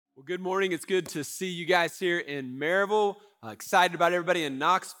Well, good morning. It's good to see you guys here in Maryville. Excited about everybody in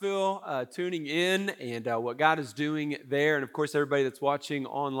Knoxville tuning in and what God is doing there. And of course, everybody that's watching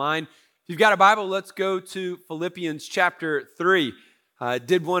online. If you've got a Bible, let's go to Philippians chapter 3. I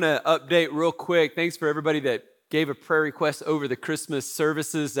did want to update real quick. Thanks for everybody that gave a prayer request over the Christmas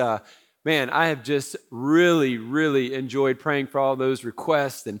services. Man, I have just really enjoyed praying for all those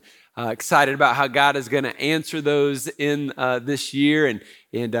requests and excited about how God is going to answer those in this year. And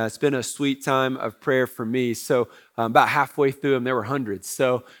it's been a sweet time of prayer for me. So about halfway through them, there were hundreds.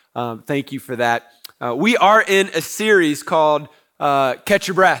 So thank you for that. We are in a series called Catch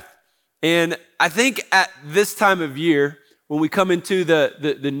Your Breath. And I think at this time of year, when we come into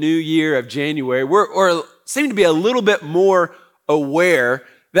the new year of January, we're seem to be a little bit more aware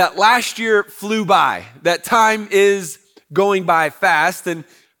that last year flew by, that time is going by fast. And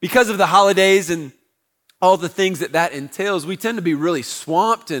because of the holidays and all the things that entails, we tend to be really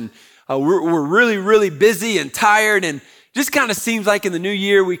swamped and we're really busy and tired. And just kind of seems like in the new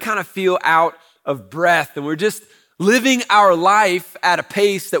year, we kind of feel out of breath and we're just living our life at a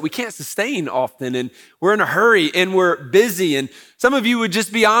pace that we can't sustain often. And we're in a hurry and we're busy. And some of you would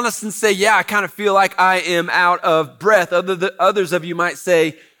just be honest and say, yeah, I kind of feel like I am out of breath. Others of you might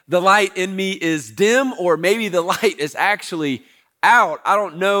say, the light in me is dim, or maybe the light is actually out. I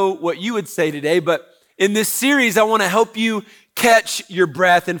don't know what you would say today, but in this series, I want to help you catch your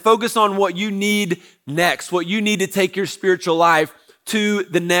breath and focus on what you need next, what you need to take your spiritual life to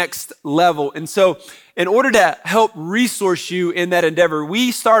the next level. And so in order to help resource you in that endeavor,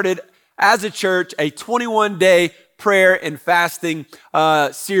 we started as a church a 21-day prayer and fasting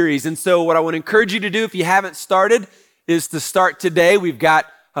series. And so what I want to encourage you to do if you haven't started is to start today. We've got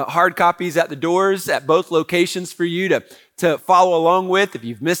hard copies at the doors at both locations for you to follow along with. If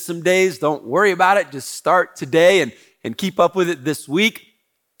you've missed some days, don't worry about it. Just start today and keep up with it this week.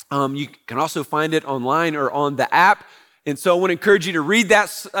 You can also find it online or on the app. And so I want to encourage you to read that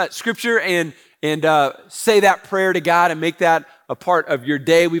scripture and say that prayer to God and make that a part of your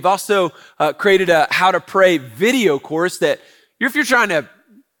day. We've also created a How to Pray video course that if you're trying to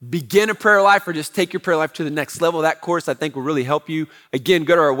begin a prayer life or just take your prayer life to the next level, that course I think will really help you. Again,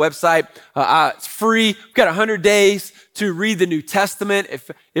 go to our website. It's free. We've got 100 days to read the New Testament.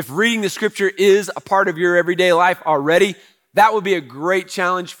 If reading the scripture is a part of your everyday life already, that would be a great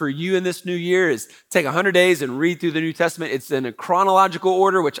challenge for you in this new year, is take 100 days and read through the New Testament. It's in a chronological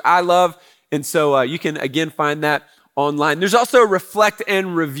order, which I love. And so you can, again, find that online. There's also Reflect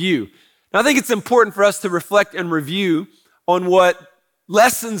and Review. Now, I think it's important for us to reflect and review on what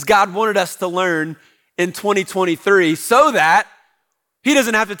lessons God wanted us to learn in 2023 so that He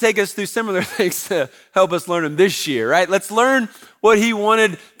doesn't have to take us through similar things to help us learn them this year, right? Let's learn what He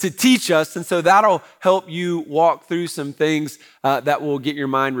wanted to teach us. And so that'll help you walk through some things that will get your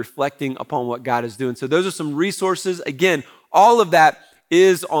mind reflecting upon what God is doing. So those are some resources. Again, all of that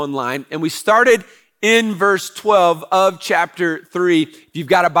is online. And we started in verse 12 of chapter 3. If you've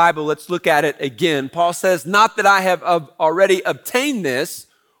got a Bible, let's look at it again. Paul says, not that I have already obtained this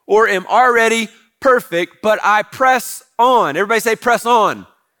or am already perfect, but I press on. Everybody say press on.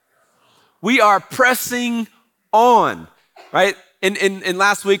 We are pressing on, right? And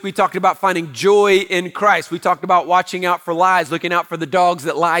last week we talked about finding joy in Christ. We talked about watching out for lies, looking out for the dogs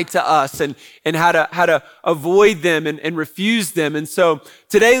that lie to us and how to avoid them and refuse them. And so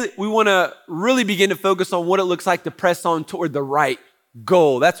today we want to really begin to focus on what it looks like to press on toward the right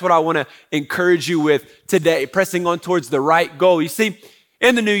goal. That's what I want to encourage you with today, pressing on towards the right goal. You see,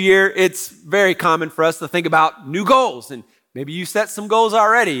 in the new year, it's very common for us to think about new goals. And maybe you set some goals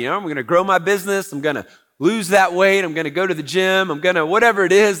already. I'm going to grow my business. I'm going to lose that weight. I'm going to go to the gym. I'm going to whatever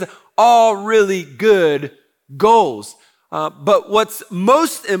it is, all really good goals. But what's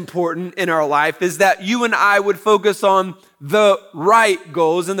most important in our life is that you and I would focus on the right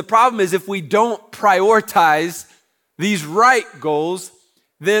goals. And the problem is if we don't prioritize these right goals,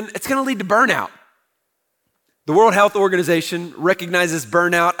 then it's going to lead to burnout. The World Health Organization recognizes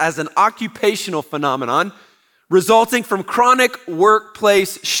burnout as an occupational phenomenon resulting from chronic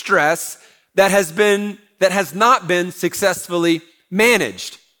workplace stress that has not been successfully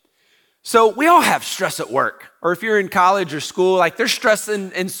managed. So we all have stress at work, or if you're in college or school, like there's stress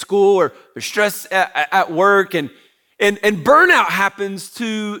in school or there's stress at work, and burnout happens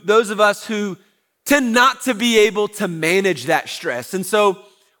to those of us who tend not to be able to manage that stress. And so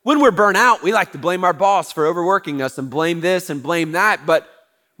when we're burnt out, we like to blame our boss for overworking us and blame this and blame that, but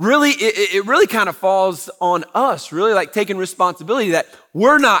really, it really kind of falls on us, really like taking responsibility that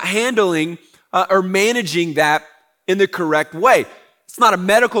we're not handling or managing that in the correct way. It's not a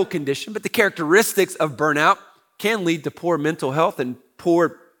medical condition, but the characteristics of burnout can lead to poor mental health and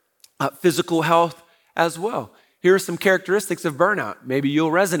poor physical health as well. Here are some characteristics of burnout. Maybe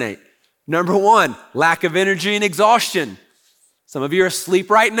you'll resonate. Number one, lack of energy and exhaustion. Some of you are asleep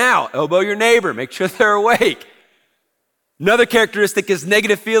right now. Elbow your neighbor. Make sure they're awake. Another characteristic is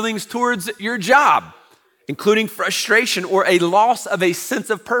negative feelings towards your job, including frustration or a loss of a sense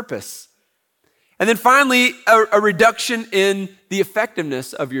of purpose. And then finally, a reduction in the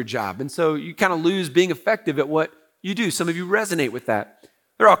effectiveness of your job. And so you kind of lose being effective at what you do. Some of you resonate with that.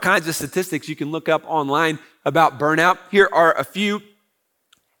 There are all kinds of statistics you can look up online about burnout. Here are a few.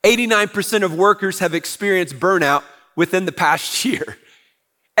 89% of workers have experienced burnout within the past year.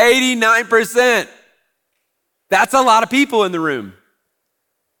 89%. That's a lot of people in the room.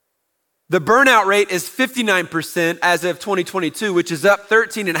 The burnout rate is 59% as of 2022, which is up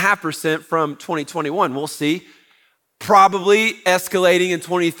 13.5% from 2021. We'll see. Probably escalating in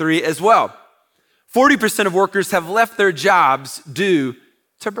 23 as well. 40% of workers have left their jobs due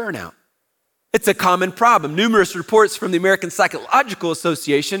to burnout. It's a common problem. Numerous reports from the American Psychological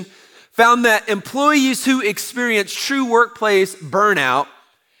Association found that employees who experience true workplace burnout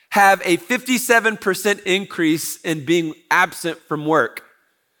have a 57% increase in being absent from work.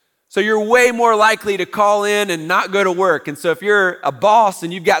 So you're way more likely to call in and not go to work. And so if you're a boss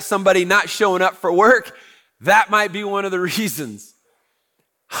and you've got somebody not showing up for work, that might be one of the reasons.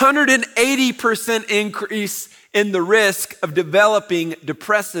 180% increase in the risk of developing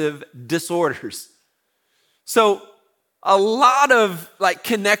depressive disorders. So a lot of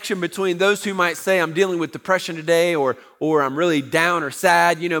connection between those who might say, I'm dealing with depression today, or I'm really down or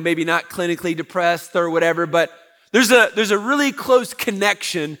sad, maybe not clinically depressed or whatever, but there's a really close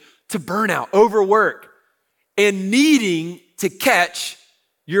connection to burnout, overwork, and needing to catch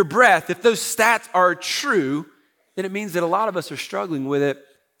your breath. If those stats are true, then it means that a lot of us are struggling with it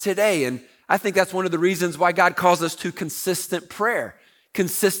today. And I think that's one of the reasons why God calls us to consistent prayer,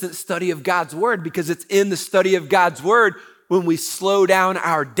 consistent study of God's word, because it's in the study of God's word when we slow down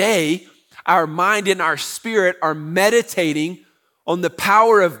our day, our mind and our spirit are meditating on the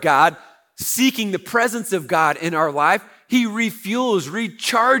power of God, seeking the presence of God in our life. He refuels,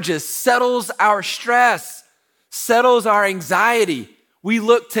 recharges, settles our stress, settles our anxiety. We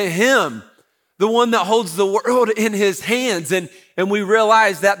look to him, the one that holds the world in his hands, and we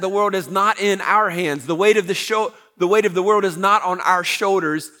realize that the world is not in our hands. The weight of the world is not on our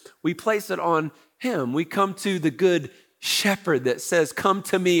shoulders. We place it on him. We come to the good shepherd that says, come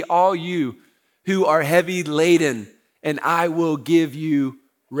to me, all you who are heavy laden, and I will give you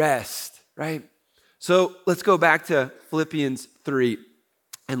rest, right? So let's go back to Philippians 3,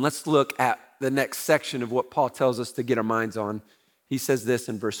 and let's look at the next section of what Paul tells us to get our minds on. He says this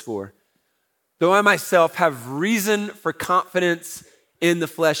in verse 4. Though I myself have reason for confidence in the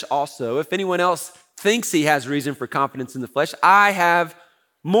flesh also. If anyone else thinks he has reason for confidence in the flesh, I have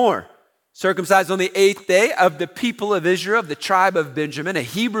more. Circumcised on the 8th day, of the people of Israel, of the tribe of Benjamin, a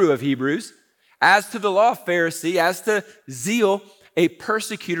Hebrew of Hebrews, as to the law, Pharisee, as to zeal, a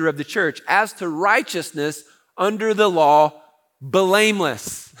persecutor of the church, as to righteousness under the law,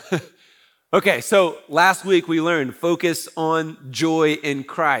 blameless. Okay, so last week we learned focus on joy in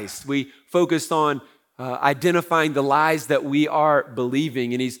Christ. We focused on identifying the lies that we are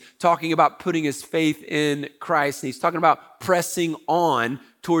believing, and he's talking about putting his faith in Christ, and he's talking about pressing on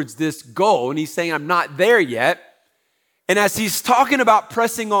towards this goal, and he's saying, I'm not there yet. And as he's talking about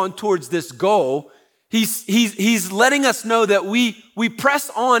pressing on towards this goal, he's letting us know that we press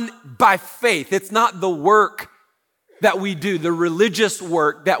on by faith. It's not the work that we do, the religious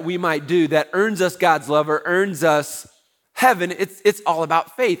work that we might do that earns us God's love or earns us heaven. It's all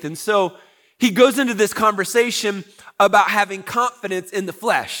about faith. And so he goes into this conversation about having confidence in the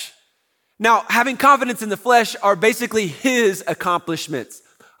flesh. Now, having confidence in the flesh are basically his accomplishments,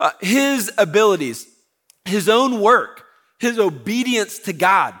 his abilities, his own work, his obedience to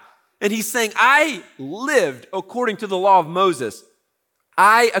God. And he's saying, I lived according to the law of Moses.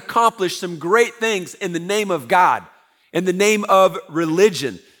 I accomplished some great things in the name of God, in the name of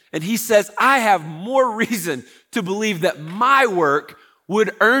religion. And he says, I have more reason to believe that my work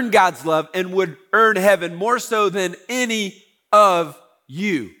would earn God's love and would earn heaven more so than any of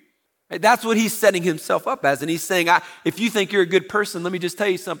you. That's what he's setting himself up as. And he's saying, if you think you're a good person, let me just tell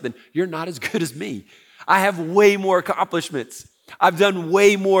you something. You're not as good as me. I have way more accomplishments. I've done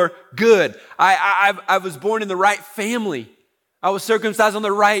way more good. I was born in the right family. I was circumcised on the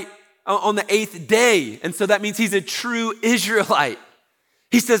 8th day. And so that means he's a true Israelite.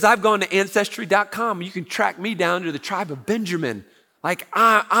 He says, I've gone to Ancestry.com. You can track me down to the tribe of Benjamin. Like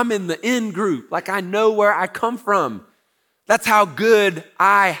I'm in the in group. Like I know where I come from. That's how good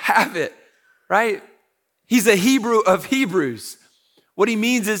I have it, right? He's a Hebrew of Hebrews. What he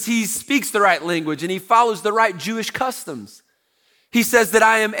means is he speaks the right language and he follows the right Jewish customs. He says that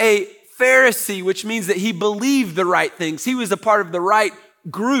I am a Pharisee, which means that he believed the right things. He was a part of the right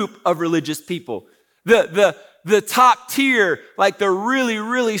group of religious people. The top tier, like the really,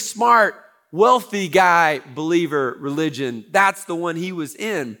 really smart, wealthy guy, believer religion. That's the one he was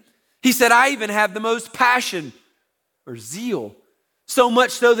in. He said, I even have the most passion or zeal. So much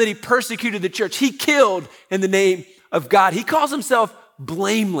so that he persecuted the church. He killed in the name of God. He calls himself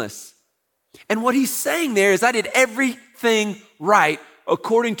blameless. And what he's saying there is I did everything right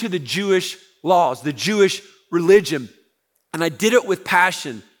according to the Jewish laws, the Jewish religion. And I did it with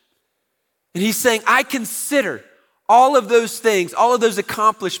passion. And he's saying, I consider all of those things, all of those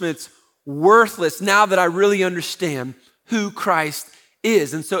accomplishments worthless now that I really understand who Christ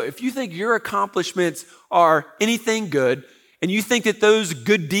is. And so if you think your accomplishments are anything good, and you think that those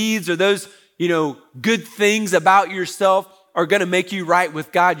good deeds or those, good things about yourself are going to make you right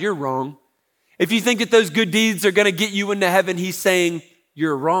with God, you're wrong. If you think that those good deeds are going to get you into heaven, he's saying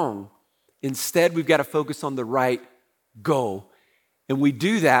you're wrong. Instead, we've got to focus on the right goal. And we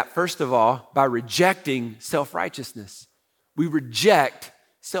do that, first of all, by rejecting self-righteousness. We reject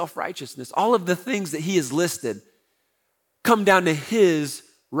self-righteousness. All of the things that he has listed come down to his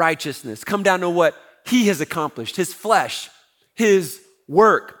righteousness, come down to what he has accomplished, his flesh, his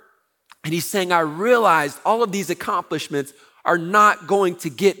work. And he's saying, I realized all of these accomplishments are not going to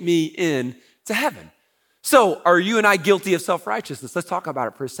get me in to heaven. So are you and I guilty of self-righteousness? Let's talk about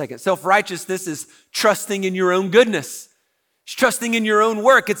it for a second. Self-righteousness is trusting in your own goodness. It's trusting in your own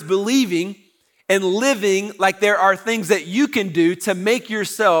work. It's believing and living like there are things that you can do to make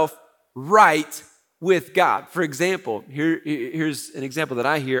yourself right with God. For example, here's an example that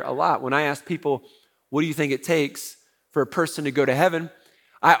I hear a lot. When I ask people, what do you think it takes for a person to go to heaven?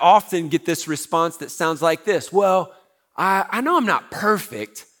 I often get this response that sounds like this. Well, I know I'm not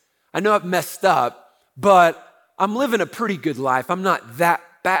perfect. I know I've messed up, but I'm living a pretty good life. I'm not that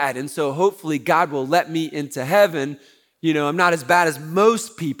bad. And so hopefully God will let me into heaven. I'm not as bad as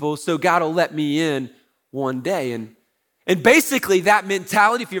most people, so God will let me in one day. And basically that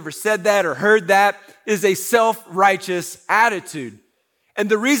mentality, if you ever said that or heard that, is a self-righteous attitude. And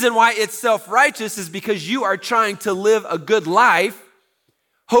the reason why it's self-righteous is because you are trying to live a good life,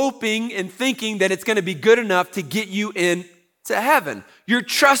 hoping and thinking that it's going to be good enough to get you into heaven. You're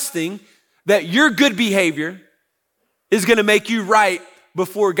trusting that your good behavior is going to make you right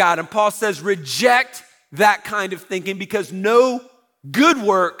before God. And Paul says, reject that kind of thinking because no good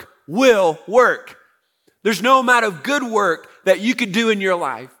work will work. There's no amount of good work that you could do in your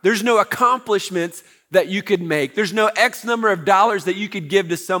life. There's no accomplishments that you could make. There's no X number of dollars that you could give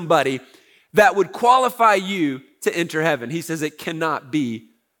to somebody that would qualify you to enter heaven. He says it cannot be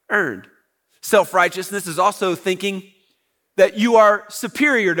earned. Self-righteousness is also thinking that you are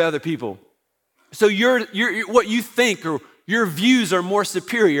superior to other people. So what you think or your views are more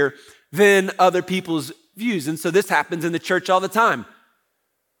superior than other people's views. And so this happens in the church all the time.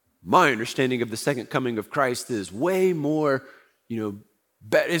 My understanding of the second coming of Christ is way more,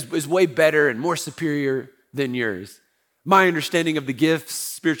 is way better and more superior than yours. My understanding of the gifts,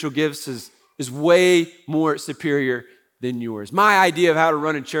 spiritual gifts, is way more superior than yours. My idea of how to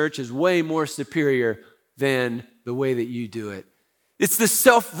run a church is way more superior than the way that you do it. It's the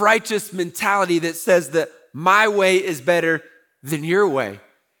self-righteous mentality that says that my way is better than your way.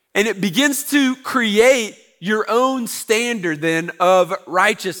 And it begins to create your own standard then of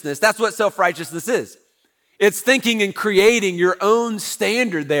righteousness. That's what self-righteousness is. It's thinking and creating your own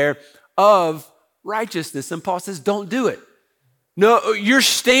standard there of righteousness. And Paul says, don't do it. No, your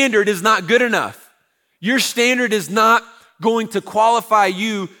standard is not good enough. Your standard is not going to qualify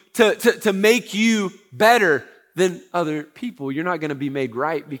you to make you better than other people. You're not going to be made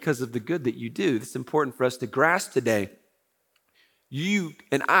right because of the good that you do. It's important for us to grasp today. You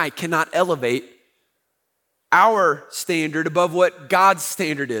and I cannot elevate our standard above what God's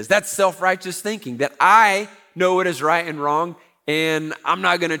standard is. That's self-righteous thinking, that I know what is right and wrong, and I'm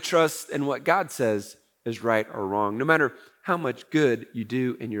not going to trust in what God says is right or wrong. No matter how much good you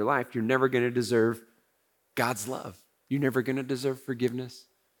do in your life, you're never going to deserve God's love. You're never going to deserve forgiveness.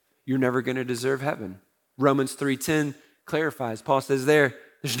 You're never going to deserve heaven. Romans 3:10 clarifies. Paul says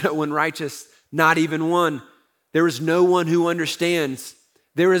there's no one righteous, not even one. There is no one who understands.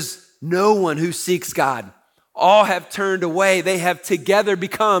 There is no one who seeks God. All have turned away. They have together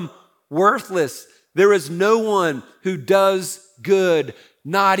become worthless. There is no one who does good,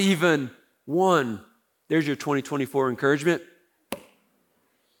 not even one. There's your 2024 encouragement.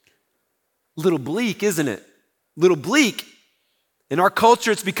 Little bleak, isn't it? Little bleak. In our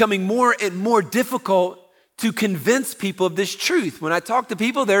culture, it's becoming more and more difficult to convince people of this truth. When I talk to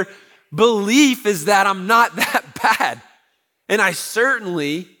people, their belief is that I'm not that bad. And I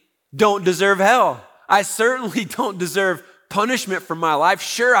certainly don't deserve hell. I certainly don't deserve punishment for my life.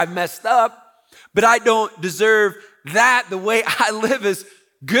 Sure, I've messed up, but I don't deserve that. The way I live is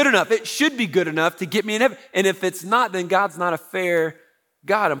good enough. It should be good enough to get me in heaven. And if it's not, then God's not a fair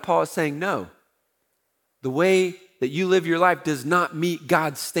God. And Paul is saying, no, the way that you live your life does not meet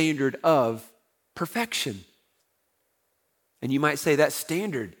God's standard of perfection. And you might say that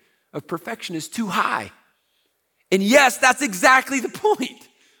standard of perfection is too high. And yes, that's exactly the point.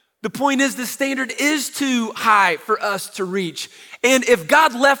 The point is the standard is too high for us to reach. And if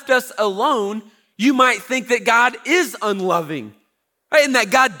God left us alone, you might think that God is unloving, right? And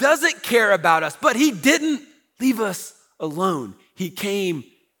that God doesn't care about us, but he didn't leave us alone. He came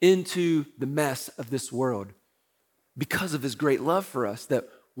into the mess of this world because of his great love for us, that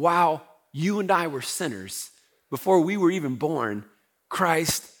while you and I were sinners, before we were even born,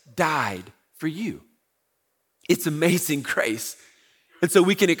 Christ died for you. It's amazing grace. And so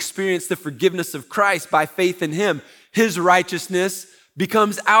we can experience the forgiveness of Christ by faith in him. His righteousness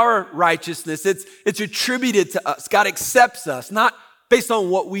becomes our righteousness. It's attributed to us. God accepts us, not based on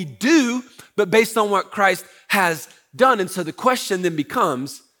what we do, but based on what Christ has done. And so the question then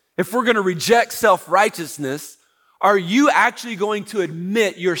becomes, if we're going to reject self-righteousness, are you actually going to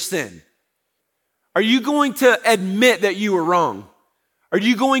admit your sin? Are you going to admit that you were wrong? Are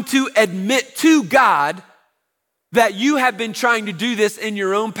you going to admit to God that you have been trying to do this in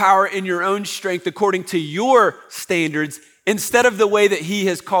your own power, in your own strength, according to your standards, instead of the way that he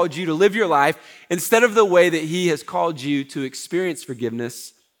has called you to live your life, instead of the way that he has called you to experience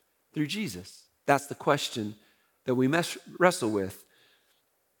forgiveness through Jesus? That's the question that we wrestle with.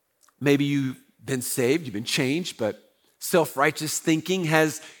 Maybe you've been saved, you've been changed, but self-righteous thinking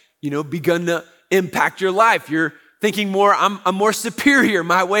has, begun to impact your life. You're thinking more, I'm more superior,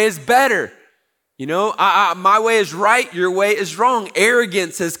 my way is better. My way is right, your way is wrong.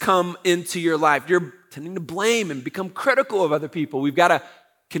 Arrogance has come into your life. You're tending to blame and become critical of other people. We've got to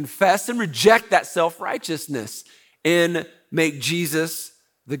confess and reject that self-righteousness and make Jesus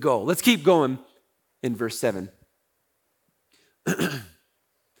the goal. Let's keep going in verse 7.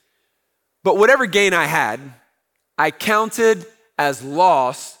 But whatever gain I had, I counted as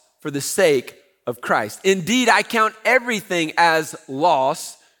loss for the sake of Christ. Indeed, I count everything as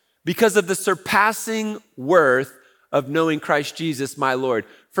loss because of the surpassing worth of knowing Christ Jesus, my Lord.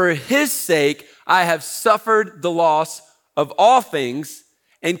 For his sake, I have suffered the loss of all things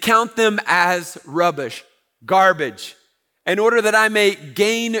and count them as rubbish, garbage, in order that I may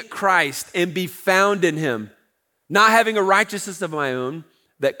gain Christ and be found in him, not having a righteousness of my own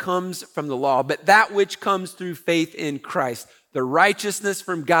that comes from the law, but that which comes through faith in Christ, the righteousness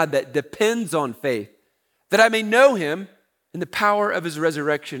from God that depends on faith, that I may know him in the power of his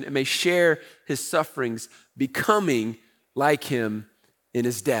resurrection and may share his sufferings, becoming like him in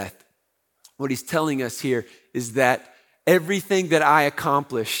his death. What he's telling us here is that everything that I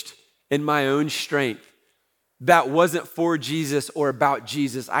accomplished in my own strength that wasn't for Jesus or about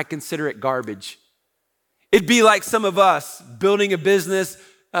Jesus, I consider it garbage. It'd be like some of us building a business,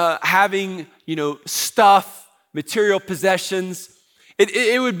 having, stuff, material possessions.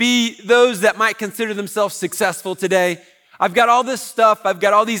 It would be those that might consider themselves successful today. I've got all this stuff. I've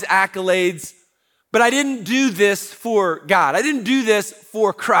got all these accolades, but I didn't do this for God. I didn't do this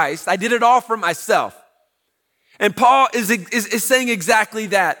for Christ. I did it all for myself. And Paul is saying exactly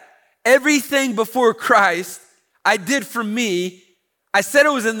that. Everything before Christ, I did for me. I said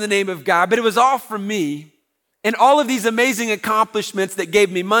it was in the name of God, but it was all for me. And all of these amazing accomplishments that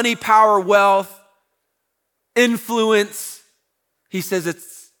gave me money, power, wealth, influence, he says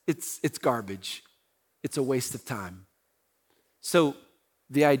it's garbage. It's a waste of time. So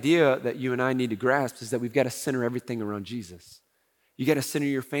the idea that you and I need to grasp is that we've got to center everything around Jesus. You got to center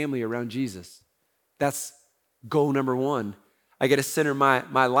your family around Jesus. That's goal number one. I got to center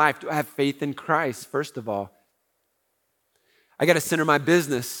my life. Do I have faith in Christ, first of all? I got to center my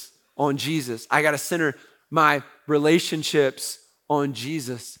business on Jesus. I got to center my relationships on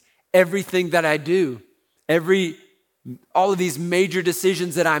Jesus. Everything that I do, all of these major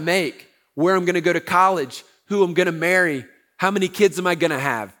decisions that I make, where I'm going to go to college, who I'm going to marry, how many kids am I going to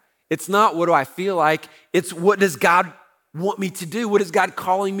have? It's not what do I feel like. It's what does God want me to do? What is God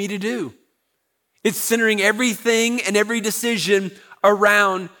calling me to do? It's centering everything and every decision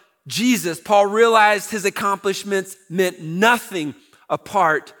around Jesus. Paul realized his accomplishments meant nothing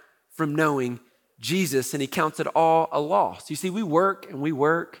apart from knowing Jesus, and he counts it all a loss. You see, we work and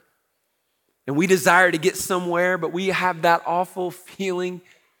we desire to get somewhere, but we have that awful feeling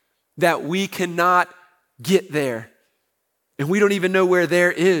that we cannot get there. And we don't even know where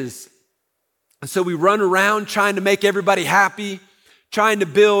there is. And so we run around trying to make everybody happy, trying to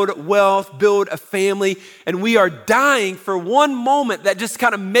build wealth, build a family, and we are dying for one moment that just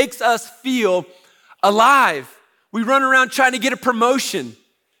kind of makes us feel alive. We run around trying to get a promotion,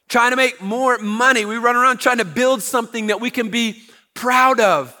 trying to make more money. We run around trying to build something that we can be proud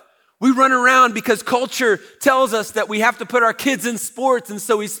of. We run around because culture tells us that we have to put our kids in sports, and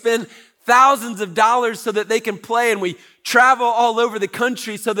so we spend thousands of dollars so that they can play, and we travel all over the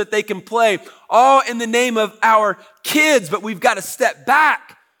country so that they can play, all in the name of our kids. But we've got to step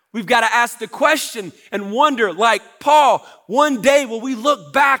back. We've got to ask the question and wonder, like Paul, one day will we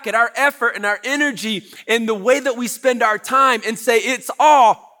look back at our effort and our energy and the way that we spend our time and say it's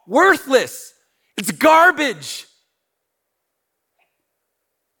all worthless. It's garbage.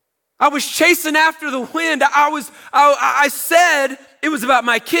 I was chasing after the wind. I said it was about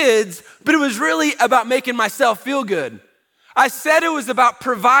my kids, but it was really about making myself feel good. I said it was about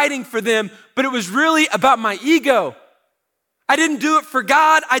providing for them, but it was really about my ego. I didn't do it for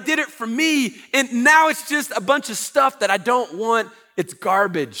God. I did it for me. And now it's just a bunch of stuff that I don't want. It's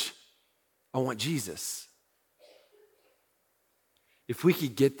garbage. I want Jesus. If we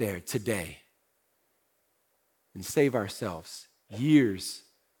could get there today and save ourselves years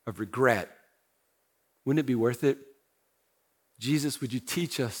of regret, wouldn't it be worth it? Jesus, would you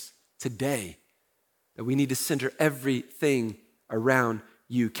teach us today that we need to center everything around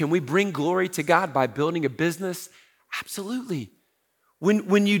you? Can we bring glory to God by building a business? Absolutely.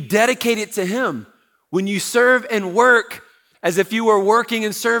 When you dedicate it to Him, when you serve and work as if you were working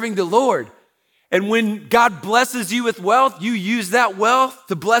and serving the Lord, and when God blesses you with wealth, you use that wealth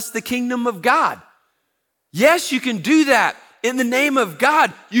to bless the kingdom of God. Yes, you can do that in the name of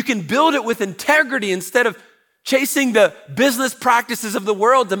God. You can build it with integrity instead of chasing the business practices of the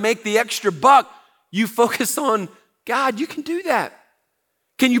world to make the extra buck. You focus on God. You can do that.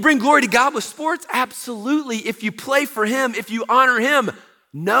 Can you bring glory to God with sports? Absolutely. If you play for Him, if you honor Him.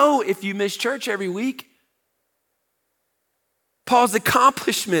 No, if you miss church every week. Paul's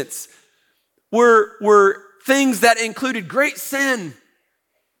accomplishments were things that included great sin.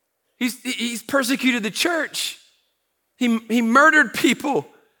 He's persecuted the church. He murdered people.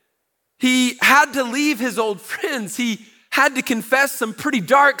 He had to leave his old friends. He had to confess some pretty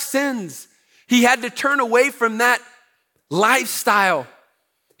dark sins. He had to turn away from that lifestyle.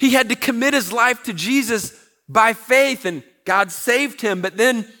 He had to commit his life to Jesus by faith, and God saved him. But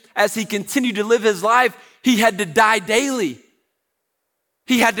then as he continued to live his life, he had to die daily.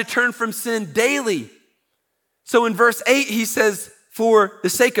 He had to turn from sin daily. So in verse 8, he says, for the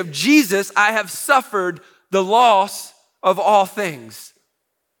sake of Jesus, I have suffered the loss of all things.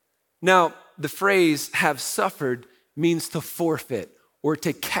 Now, the phrase have suffered means to forfeit or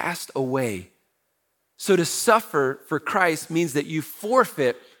to cast away. So to suffer for Christ means that you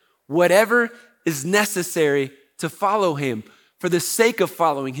forfeit whatever is necessary to follow Him, for the sake of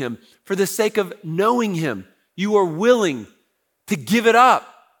following Him, for the sake of knowing Him. You are willing to give it up.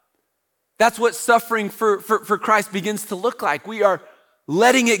 That's what suffering for Christ begins to look like. We are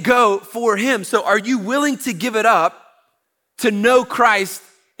letting it go for Him. So are you willing to give it up to know Christ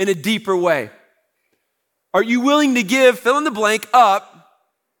in a deeper way? Are you willing to give fill in the blank up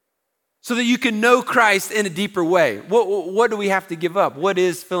so that you can know Christ in a deeper way? What do we have to give up? What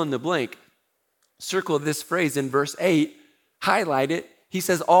is fill in the blank? Circle this phrase in verse 8, highlight it. He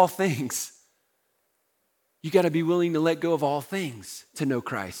says all things. You got to be willing to let go of all things to know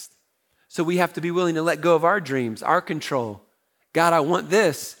Christ. So we have to be willing to let go of our dreams, our control. God, I want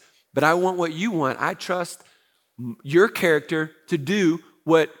this, but I want what you want. I trust your character to do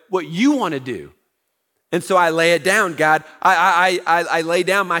what you want to do. And so I lay it down, God. I lay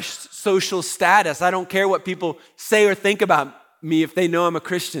down my social status. I don't care what people say or think about me if they know I'm a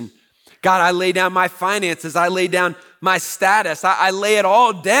Christian. God, I lay down my finances. I lay down my status. I lay it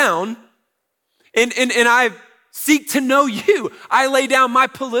all down, and I seek to know you. I lay down my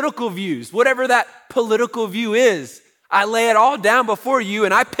political views, whatever that political view is. I lay it all down before you,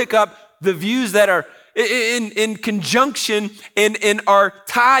 and I pick up the views that are in conjunction and are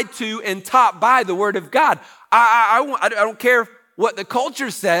tied to and taught by the Word of God. I don't care what the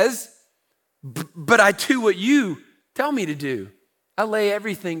culture says, but I do what you tell me to do. I lay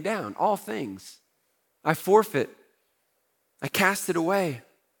everything down, all things. I forfeit. I cast it away.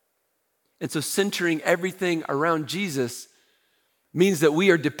 And so centering everything around Jesus means that we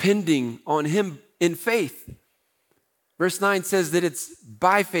are depending on Him in faith. Verse 9 says that it's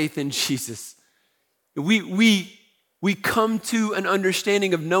by faith in Jesus. We come to an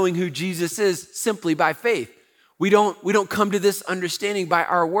understanding of knowing who Jesus is simply by faith. We don't come to this understanding by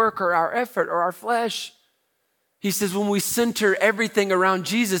our work or our effort or our flesh. He says when we center everything around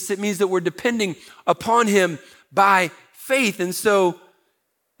Jesus, it means that we're depending upon him by faith. And so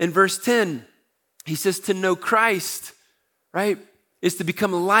in verse 10, he says to know Christ, right, is to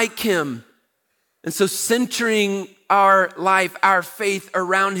become like him. And so centering our life, our faith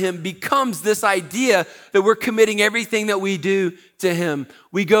around him becomes this idea that we're committing everything that we do to him.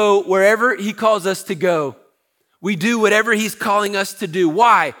 We go wherever he calls us to go. We do whatever he's calling us to do.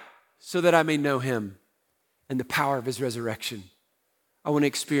 Why? So that I may know him and the power of his resurrection. I want to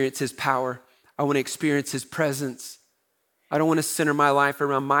experience his power. I want to experience his presence. I don't want to center my life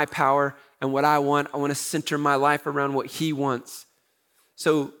around my power and what I want. I want to center my life around what he wants.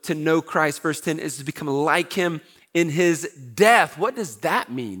 So to know Christ, verse 10, is to become like him in his death. What does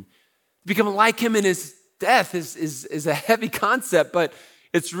that mean? To become like him in his death is a heavy concept, but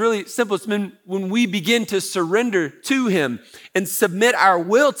it's really simple. It's when we begin to surrender to him and submit our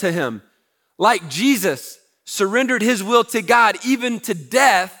will to him. Like Jesus surrendered his will to God, even to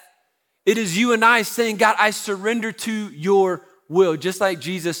death, it is you and I saying, God, I surrender to your will. Just like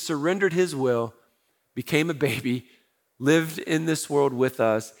Jesus surrendered his will, became a baby, lived in this world with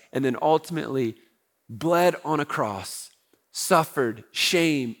us, and then ultimately bled on a cross, suffered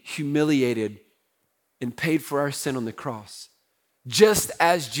shame, humiliated, and paid for our sin on the cross. Just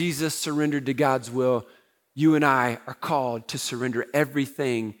as Jesus surrendered to God's will, you and I are called to surrender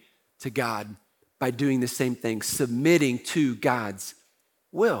everything to God by doing the same thing, submitting to God's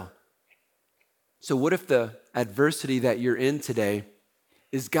will. So what if the adversity that you're in today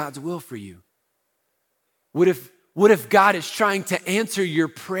is God's will for you? What if God is trying to answer your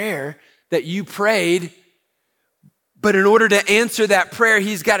prayer that you prayed, but in order to answer that prayer,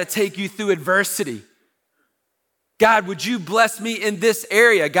 he's got to take you through adversity? God, would you bless me in this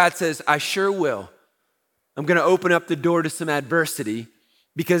area? God says, I sure will. I'm going to open up the door to some adversity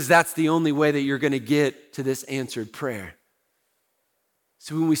because that's the only way that you're going to get to this answered prayer.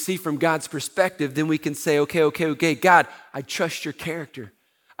 So when we see from God's perspective, then we can say, okay, God, I trust your character.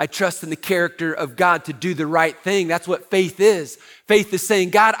 I trust in the character of God to do the right thing. That's what faith is. Faith is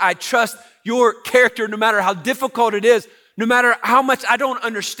saying, God, I trust your character no matter how difficult it is, no matter how much I don't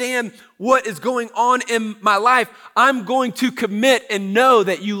understand what is going on in my life. I'm going to commit and know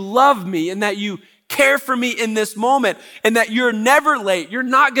that you love me and that you care for me in this moment and that you're never late. You're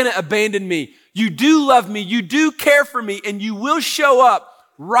not going to abandon me. You do love me. You do care for me, and you will show up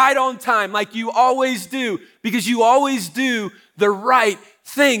right on time like you always do, because you always do the right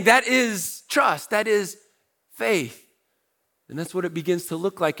thing. That is trust. That is faith. And that's what it begins to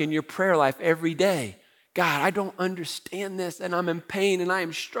look like in your prayer life every day. God, I don't understand this, and I'm in pain, and I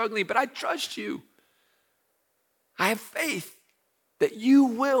am struggling, but I trust you. I have faith that you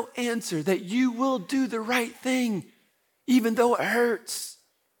will answer, that you will do the right thing, even though it hurts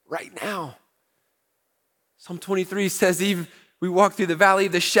right now. Psalm 23 says, even we walk through the valley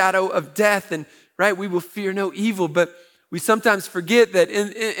of the shadow of death, and right, we will fear no evil. But we sometimes forget that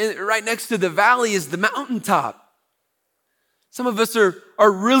right next to the valley is the mountaintop. Some of us are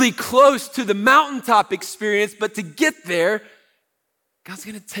really close to the mountaintop experience, but to get there, God's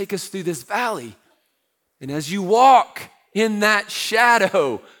going to take us through this valley. And as you walk in that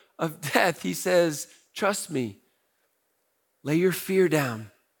shadow of death, he says, trust me, lay your fear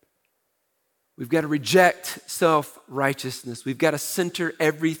down. We've got to reject self-righteousness. We've got to center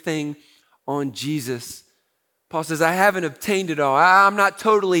everything on Jesus. Paul says, I haven't obtained it all. I'm not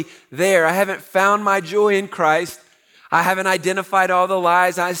totally there. I haven't found my joy in Christ. I haven't identified all the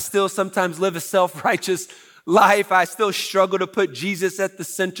lies. I still sometimes live a self-righteous life. I still struggle to put Jesus at the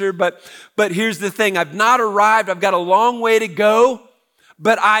center. But here's the thing. I've not arrived. I've got a long way to go,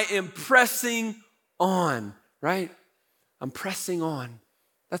 but I am pressing on, right? I'm pressing on.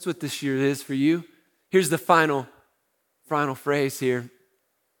 That's what this year is for you. Here's the final phrase here.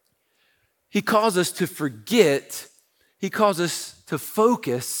 He calls us to forget. He calls us to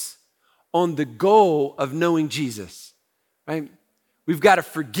focus on the goal of knowing Jesus, right? We've got to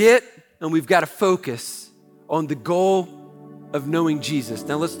forget and we've got to focus on the goal of knowing Jesus.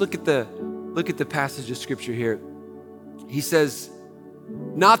 Now let's look at the passage of scripture here. He says,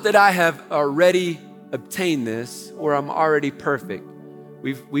 not that I have already obtained this or I'm already perfect.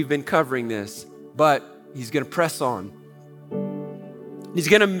 We've been covering this, but he's going to press on. He's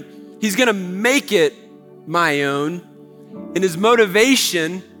going to make it my own, and his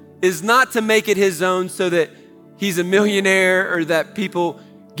motivation is not to make it his own so that he's a millionaire or that people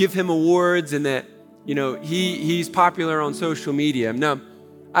give him awards and that, he's popular on social media. No,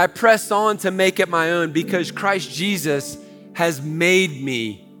 I press on to make it my own because Christ Jesus has made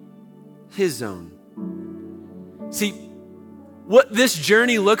me his own. See, what this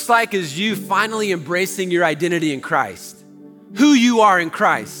journey looks like is you finally embracing your identity in Christ. Who you are in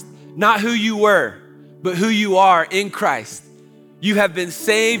Christ, not who you were, but who you are in Christ. You have been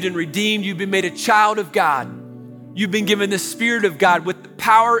saved and redeemed. You've been made a child of God. You've been given the Spirit of God with the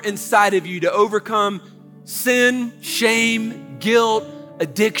power inside of you to overcome sin, shame, guilt,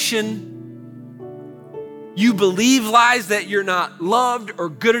 addiction. You believe lies that you're not loved or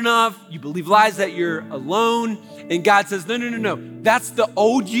good enough. You believe lies that you're alone. And God says, no. That's the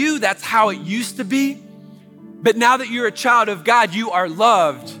old you. That's how it used to be. But now that you're a child of God, you are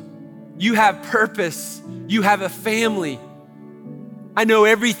loved. You have purpose. You have a family. I know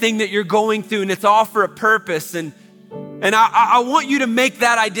everything that you're going through, and it's all for a purpose. And I want you to make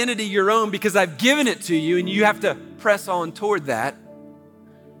that identity your own because I've given it to you, and you have to press on toward that.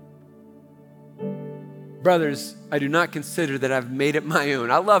 Brothers, I do not consider that I've made it my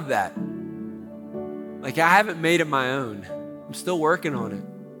own. I love that. Like, I haven't made it my own. I'm still working on it.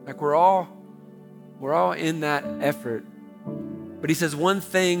 Like, we're all in that effort. But he says, one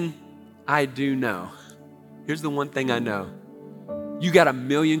thing I do know. Here's the one thing I know. You got a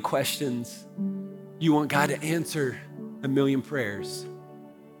million questions. You want God to answer a million prayers.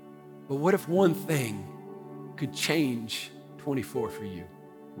 But what if one thing could change 24 for you?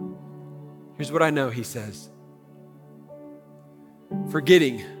 Here's what I know, he says.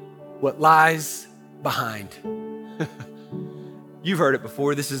 Forgetting what lies behind. You've heard it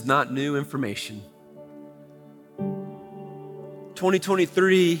before. This is not new information.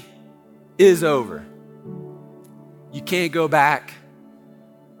 2023 is over. You can't go back.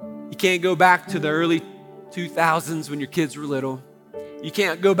 You can't go back to the early 2000s when your kids were little. You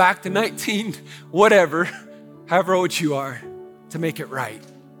can't go back to 19, whatever, however old you are, to make it right.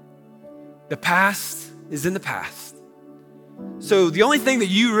 The past is in the past. So the only thing that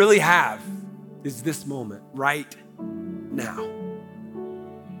you really have is this moment right now.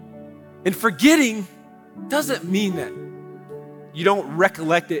 And forgetting doesn't mean that you don't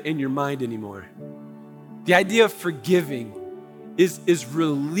recollect it in your mind anymore. The idea of forgiving is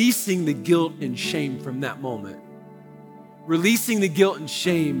releasing the guilt and shame from that moment. Releasing the guilt and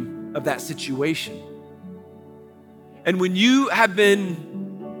shame of that situation. And when you have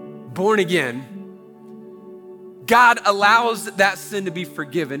been born again, God allows that sin to be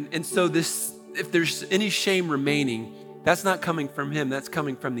forgiven. And so if there's any shame remaining, that's not coming from him, that's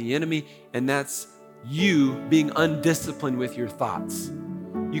coming from the enemy, and that's you being undisciplined with your thoughts.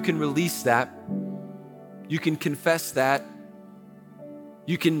 You can release that. You can confess that.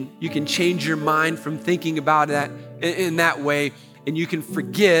 You can change your mind from thinking about that in that way, and you can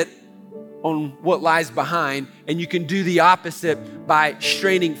forget on what lies behind, and you can do the opposite by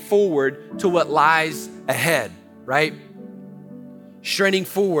straining forward to what lies ahead, right? Straining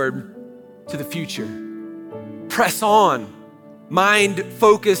forward to the future. Press on. Mind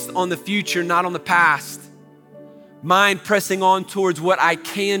focused on the future, not on the past. Mind pressing on towards what I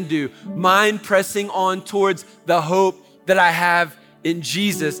can do. Mind pressing on towards the hope that I have in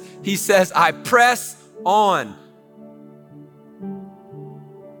Jesus. He says, I press on.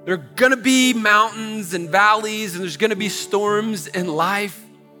 There are gonna be mountains and valleys, and there's gonna be storms in life.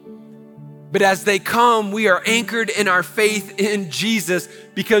 But as they come, we are anchored in our faith in Jesus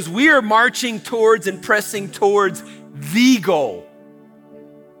because we are marching towards and pressing towards the goal.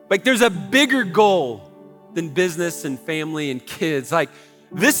 Like, there's a bigger goal than business and family and kids. Like,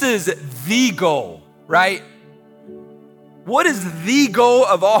 this is the goal, right? What is the goal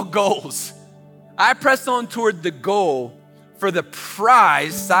of all goals? I press on toward the goal for the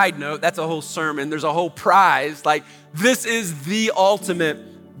prize. Side note, that's a whole sermon. There's a whole prize. Like, this is the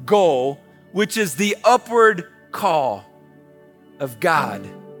ultimate goal, which is the upward call of God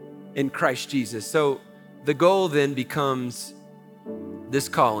in Christ Jesus. So the goal then becomes this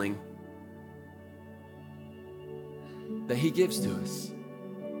calling that he gives to us.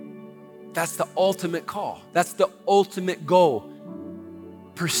 That's the ultimate call. That's the ultimate goal.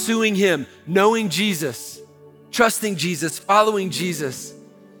 Pursuing him, knowing Jesus, trusting Jesus, following Jesus.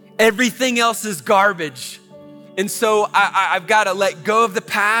 Everything else is garbage. And so I've got to let go of the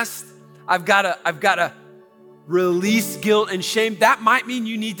past. I've got to release guilt and shame. That might mean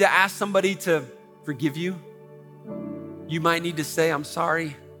you need to ask somebody to forgive you. You might need to say, I'm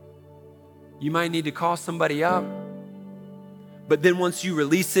sorry. You might need to call somebody up. But then once you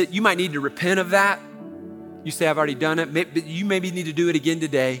release it, you might need to repent of that. You say, I've already done it. But you maybe need to do it again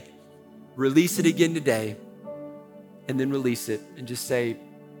today. Release it again today. And then release it and just say,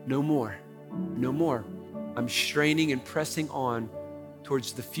 no more, no more. I'm straining and pressing on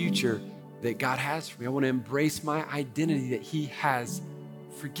towards the future that God has for me. I want to embrace my identity that he has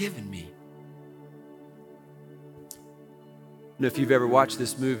forgiven me. know if you've ever watched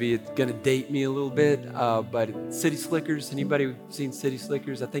this movie. It's gonna date me a little bit, but City Slickers. Anybody seen City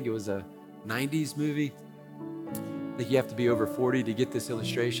Slickers? I think it was a 90s movie. I think you have to be over 40 to get this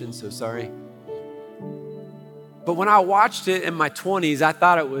illustration, so sorry. But when I watched it in my 20s, I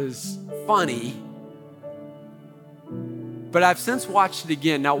thought it was funny. But I've since watched it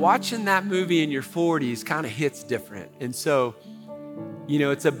again. Now, watching that movie in your 40s kind of hits different. And so,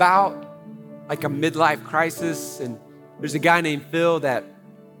 it's about like a midlife crisis. And there's a guy named Phil that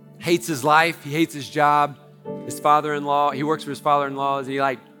hates his life. He hates his job. His father-in-law, he works for his father-in-law, and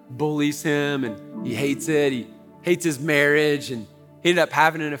he bullies him, and he hates it. He hates his marriage, and he ended up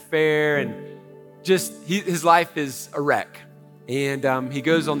having an affair, and his life is a wreck. And he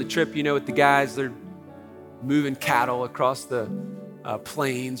goes on the trip, with the guys. They're moving cattle across the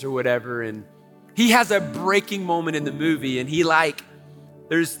plains or whatever, and he has a breaking moment in the movie, and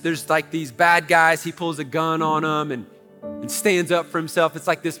there's these bad guys. He pulls a gun on them and stands up for himself. It's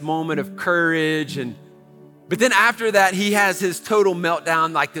like this moment of courage, but then after that, he has his total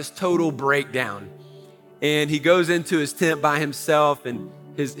meltdown, like this total breakdown. And he goes into his tent by himself, and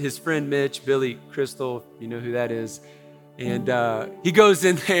his friend Mitch, Billy Crystal, you know who that is. And he goes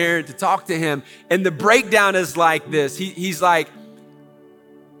in there to talk to him. And the breakdown is like this. He's like,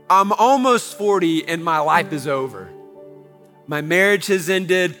 I'm almost 40 and my life is over. My marriage has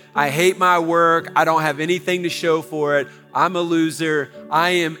ended. I hate my work. I don't have anything to show for it. I'm a loser. I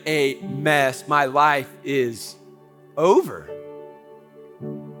am a mess. My life is over.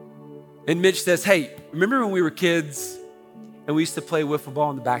 And Mitch says, hey, remember when we were kids and we used to play wiffle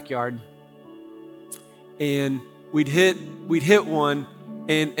ball in the backyard? And we'd hit one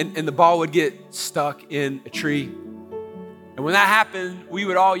and the ball would get stuck in a tree. And when that happened, we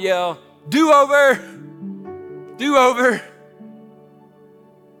would all yell, do over, do over.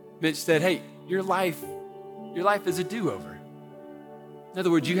 Mitch said, hey, your life is a do-over. In other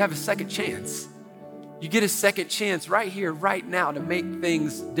words, you have a second chance. You get a second chance right here, right now, to make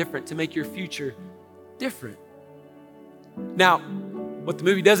things different, to make your future different. Now, what the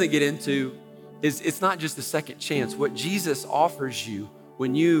movie doesn't get into is it's not just a second chance. What Jesus offers you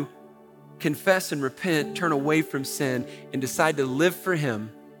when you confess and repent, turn away from sin, and decide to live for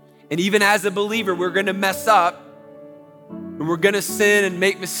Him. And even as a believer, we're gonna mess up and we're gonna sin and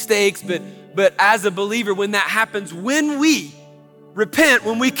make mistakes, but as a believer, when that happens, when we repent,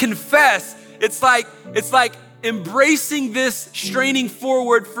 when we confess, it's like embracing this straining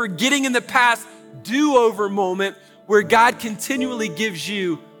forward, forgetting in the past, do-over moment where God continually gives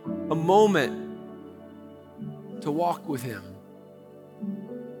you a moment to walk with Him,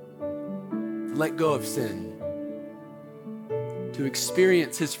 to let go of sin, to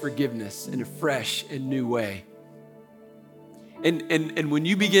experience His forgiveness in a fresh and new way. And when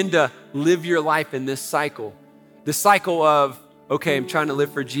you begin to live your life in this cycle, the cycle of, okay, I'm trying to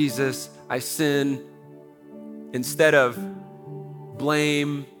live for Jesus, I sin, instead of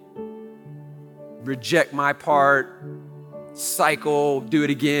blame, reject my part, cycle, do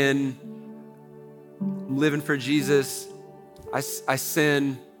it again, I'm living for Jesus, I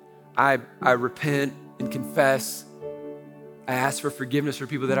sin, I repent and confess, I ask for forgiveness for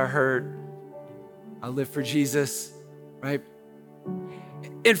people that I hurt, I live for Jesus, right?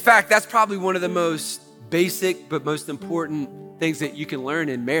 In fact, that's probably one of the most basic but most important things that you can learn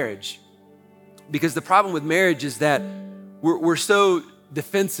in marriage. Because the problem with marriage is that we're so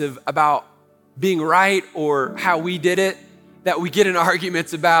defensive about being right or how we did it that we get in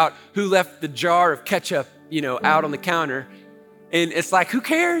arguments about who left the jar of ketchup, out on the counter. And it's like, who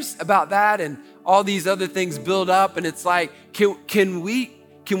cares about that? And all these other things build up. And it's like, can we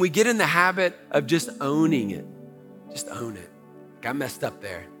get in the habit of just owning it? Just own it. I messed up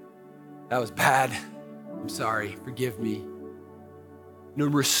there. That was bad. I'm sorry. Forgive me.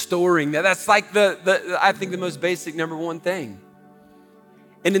 Restoring that. That's like I think the most basic number one thing.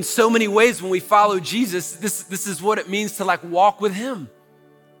 And in so many ways, when we follow Jesus, this is what it means to walk with Him.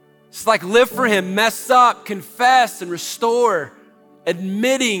 It's live for Him, mess up, confess, and restore,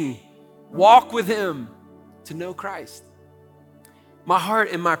 admitting, walk with Him to know Christ. My heart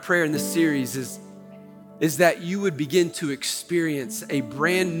and my prayer in this series is that you would begin to experience a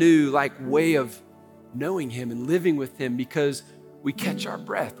brand new way of knowing Him and living with Him, because we catch our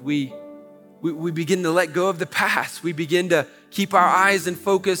breath. We begin to let go of the past. We begin to keep our eyes and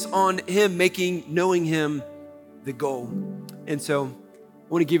focus on Him, making knowing Him the goal. And so I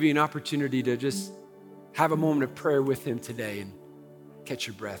want to give you an opportunity to just have a moment of prayer with Him today and catch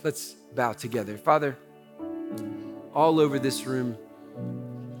your breath. Let's bow together. Father, all over this room,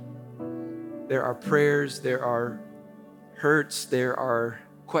 there are prayers, there are hurts, there are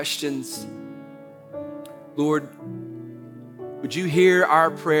questions. Lord, would you hear our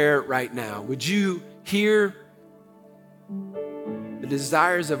prayer right now? Would you hear the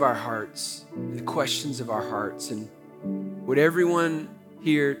desires of our hearts, the questions of our hearts? And would everyone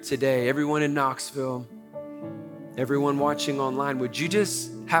here today, everyone in Knoxville, everyone watching online, would you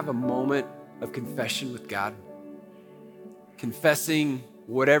just have a moment of confession with God? Confessing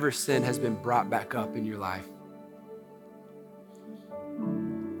whatever sin has been brought back up in your life.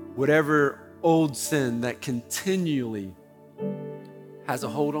 Whatever old sin that continually has a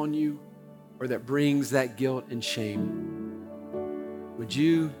hold on you or that brings that guilt and shame. Would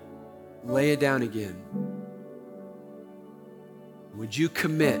you lay it down again? Would you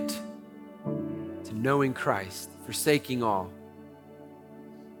commit to knowing Christ, forsaking all,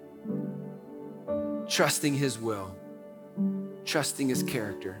 trusting his will, trusting his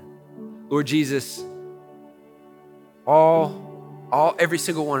character? Lord Jesus, every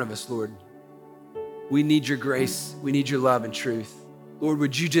single one of us, Lord, we need your grace. We need your love and truth. Lord,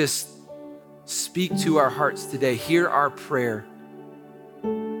 would you just speak to our hearts today? Hear our prayer.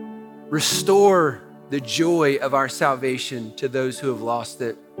 Restore the joy of our salvation to those who have lost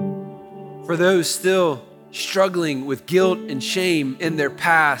it. For those still struggling with guilt and shame in their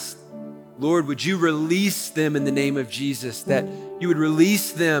past, Lord, would you release them in the name of Jesus, that you would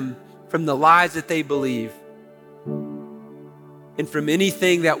release them from the lies that they believe and from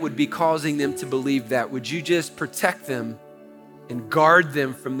anything that would be causing them to believe that. Would you just protect them and guard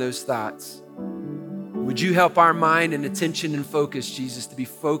them from those thoughts? Would you help our mind and attention and focus, Jesus, to be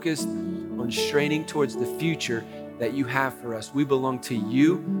focused on straining towards the future that you have for us? We belong to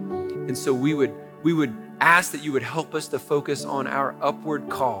you, and so we would ask that you would help us to focus on our upward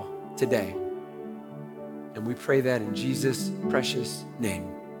call today. And we pray that in Jesus' precious name.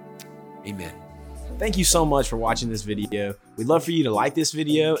 Amen. Thank you so much for watching this video. We'd love for you to like this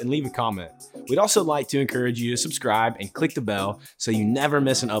video and leave a comment. We'd also like to encourage you to subscribe and click the bell so you never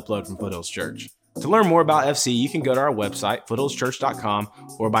miss an upload from Foothills Church. To learn more about FC, you can go to our website, foothillschurch.com,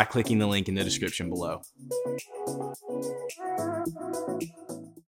 or by clicking the link in the description below.